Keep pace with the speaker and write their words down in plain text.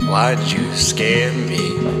Why'd you scare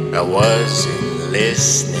me? I wasn't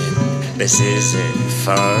listening. This isn't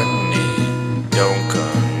funny. Don't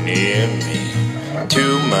come near me.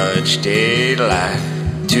 Too much daylight,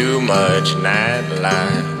 too much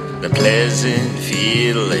nightlife. The pleasant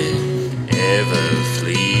feeling, ever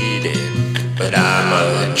fleeting. But I'm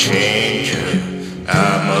a changer,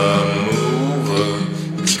 I'm a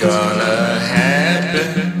mover. It's gonna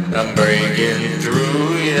happen, I'm breaking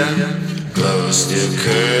through ya. Close to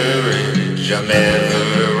courage, I'm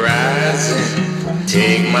ever rising.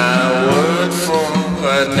 Take my word for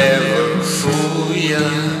I'd never fool ya.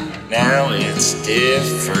 Now it's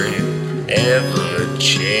different, ever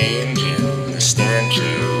changing. The stench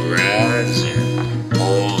of rising,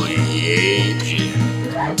 holy aging.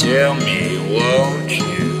 Tell me, won't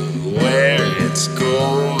you, where it's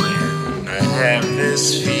going? I have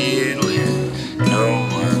this feeling, no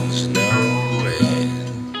one's knowing.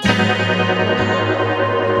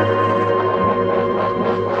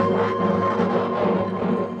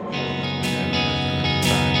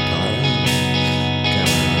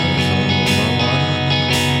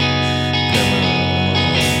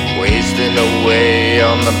 Wasting away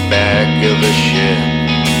on the back of a ship.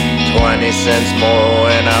 20 cents more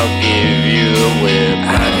and I'll give you a whip. I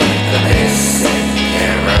need the missing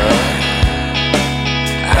camera.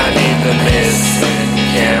 I need the missing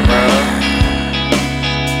camera.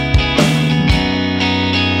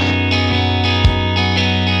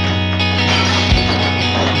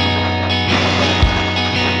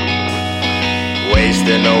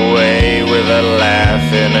 Wasting away with a laugh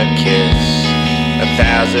and a kiss.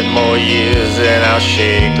 1,000 more years and I'll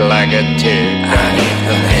shake like a tick. I need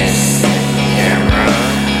the missing camera.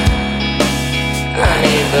 I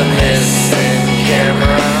need the missing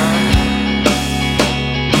camera.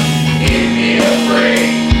 Give me a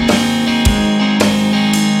break.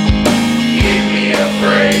 Give me a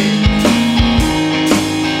break.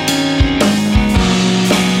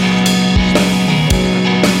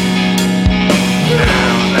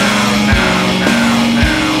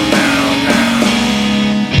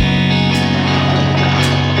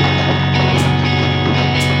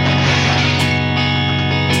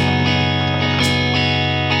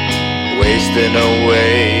 Wasting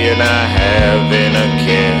away and I haven't a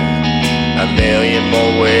care. 1,000,000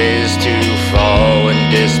 more ways to fall in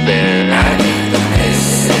despair.